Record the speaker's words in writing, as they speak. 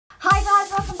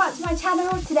back to my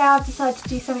channel. Today I've decided to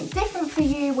do something different for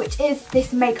you, which is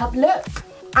this makeup look.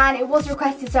 And it was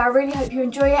requested, so I really hope you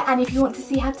enjoy it. And if you want to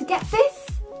see how to get this,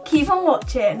 keep on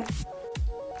watching.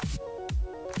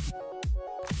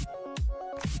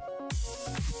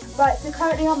 Right, so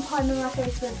currently I'm priming my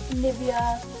face with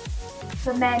Nivea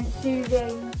for Men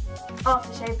Soothing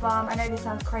Aftershave Balm. I know this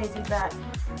sounds crazy, but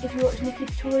if you watch Nikki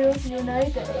tutorials, you'll know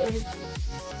that it is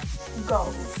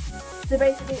gold. So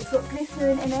basically it's got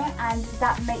glycerin in it and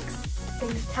that makes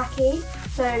things tacky,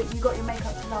 so you got your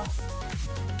makeup to last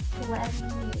for whatever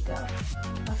you need it, girl.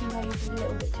 I think I used a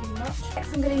little bit too much.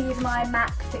 Next I'm going to use my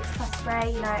MAC Fix Plus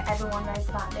spray. You know, everyone knows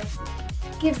about this.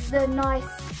 Gives the nice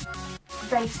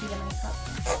base to your makeup.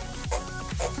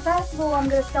 First of all, I'm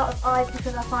going to start with eyes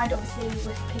because I find obviously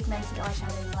with pigmented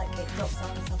eyeshadows, like it drops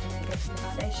off and stuff when it gets to the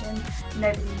foundation.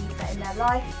 Nobody needs that in their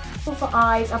life. So for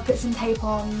eyes, I've put some tape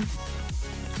on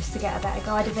just to get a better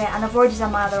guide of it, and I've already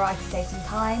done my other eye to save some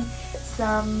time. Put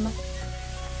some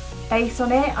base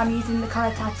on it. I'm using the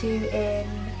colour Tattoo in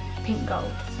pink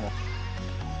gold. So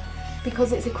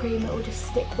because it's a cream, it will just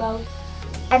stick well.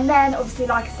 And then obviously,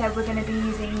 like I said, we're going to be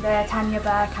using the Tanya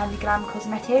Burr Candy Glam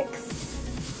Cosmetics.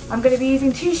 I'm going to be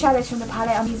using two shadows from the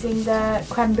palette. I'm using the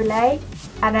Creme Brulee,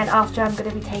 and then after I'm going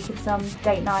to be taking some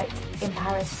Date Night in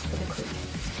Paris for the crease.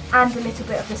 And a little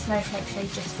bit of the Snowflake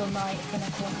shade just for my inner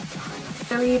corner to highlight.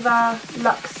 Arriva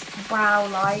Luxe Brow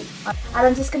Light. And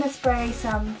I'm just going to spray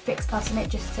some Fix Plus on it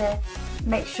just to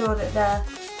make sure that the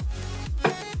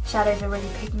shadows are really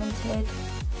pigmented.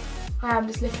 I am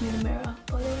just looking in the mirror,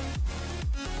 by the way.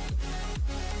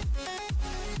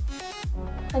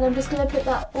 And I'm just going to put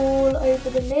that all over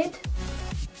the lid.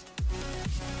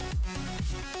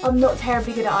 I'm not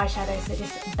terribly good at eyeshadow, so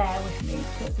just bear with me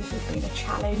because this has been a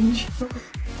challenge.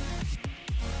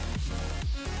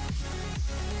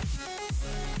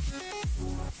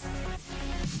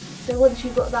 So once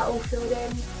you've got that all filled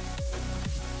in,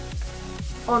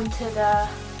 onto the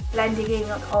blending in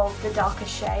of the darker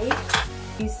shade.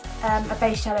 Use a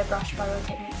base shadow brush by Real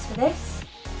Techniques for this.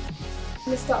 I'm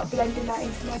going to start blending that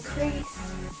into my crease.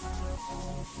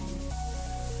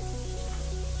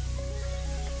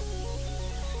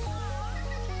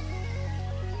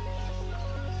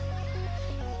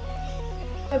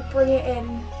 I bring it in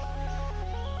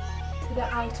to the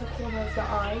outer corner of the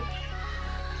eye,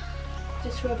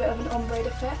 just for a bit of an ombre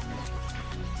effect.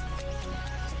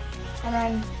 And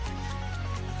then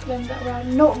blend that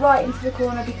around, not right into the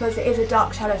corner because it is a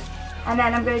dark shadow. And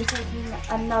then I'm going to be taking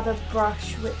another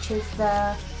brush, which is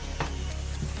the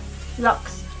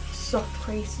Luxe Soft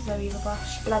Crease Zoeva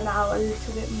brush. Blend that out a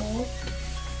little bit more.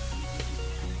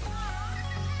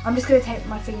 I'm just going to take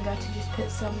my finger to just put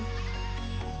some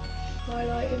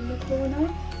highlight in the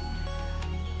corner.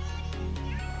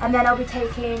 And then I'll be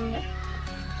taking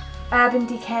Urban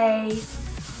Decay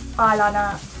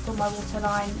eyeliner for my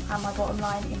waterline and my bottom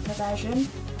line in Perversion.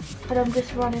 And I'm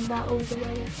just running that all the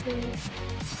way through.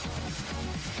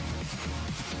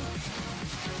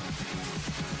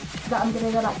 That I'm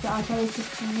going to relax the eyeshadows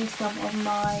just to use some of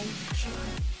my shade.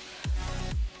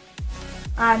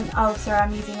 And oh sorry,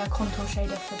 I'm using a contour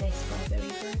shader for this by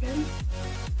Zoeva again.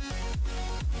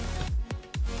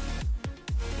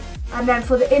 And then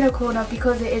for the inner corner,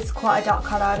 because it is quite a dark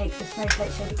colour, I take the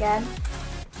Snowflake shade again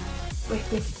with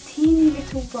this teeny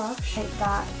little brush. Take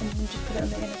that and then just put it on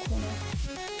the inner corner.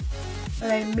 And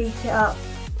then meet it up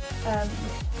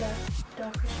with the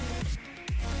darker shade.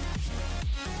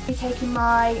 I'm taking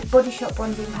my Body Shop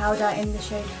bronzing powder in the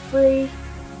shade THRU,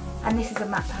 and this is a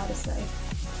matte powder, so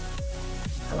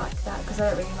I like that because I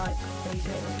don't really like really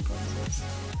glittery bronzers.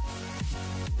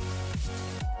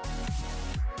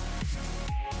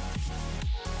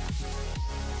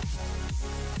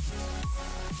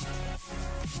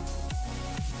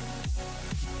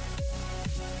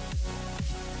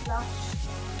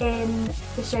 Blush in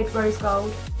the shade Rose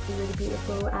Gold. It's really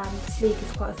beautiful and sleek,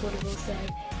 is quite affordable, so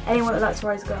anyone that likes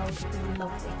Rose Gold will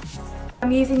love this.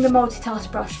 I'm using the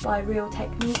Multitask brush by Real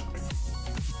Techniques.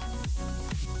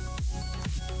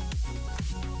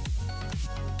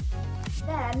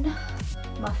 Then,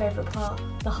 my favourite part,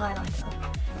 the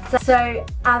highlighter. So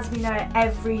as we know,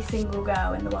 every single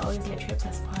girl in the world is literally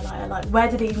obsessed with highlighter. Like, where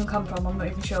did it even come from? I'm not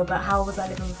even sure, but how was I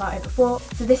living without it before?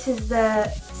 So this is the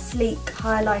Sleek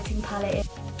highlighting palette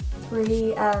in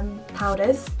 3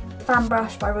 powders. Fan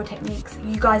brush by Real Techniques.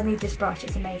 You guys need this brush,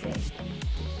 it's amazing.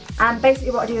 And basically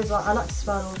what I do is, well, I like to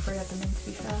swirl all 3 of them in, to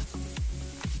be fair.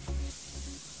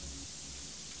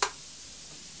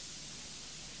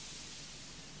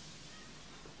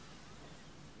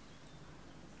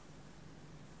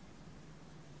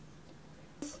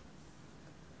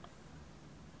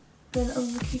 then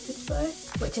on the Cupid's bow,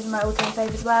 which is my all-time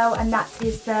favourite as well, and that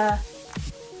is the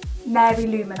Mary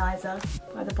Luminizer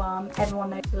by the Balm.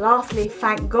 Everyone knows. Lastly,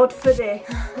 thank God for this.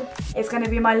 It's going to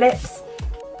be my lips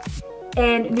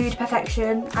in Nude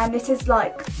Perfection, and this is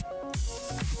like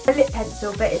a lip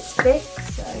pencil, but it's thick.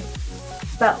 So,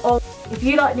 but if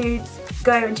you like nudes,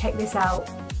 go and check this out.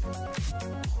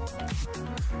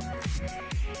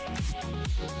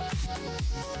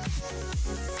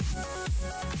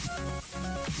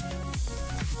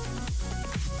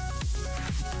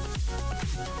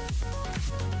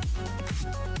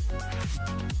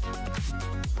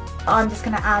 I'm just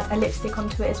going to add a lipstick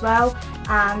onto it as well,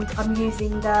 and I'm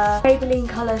using the Maybelline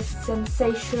colour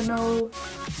Sensational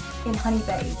in Honey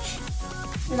Beige,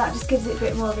 and that just gives it a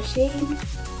bit more of a sheen.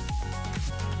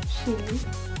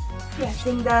 Yeah,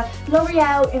 using the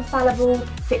L'Oreal Infallible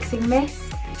Fixing Mist.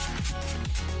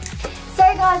 So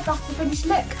guys, that's the finished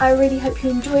look. I really hope you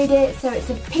enjoyed it. So it's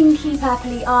a pinky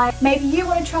purpley eye. Maybe you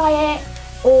want to try it,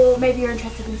 or maybe you're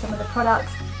interested in some of the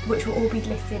products, which will all be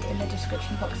listed in the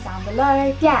description box down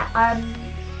below. Yeah,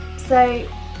 so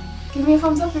give me a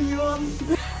thumbs up if you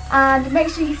want, and make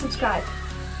sure you subscribe.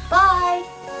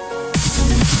 Bye!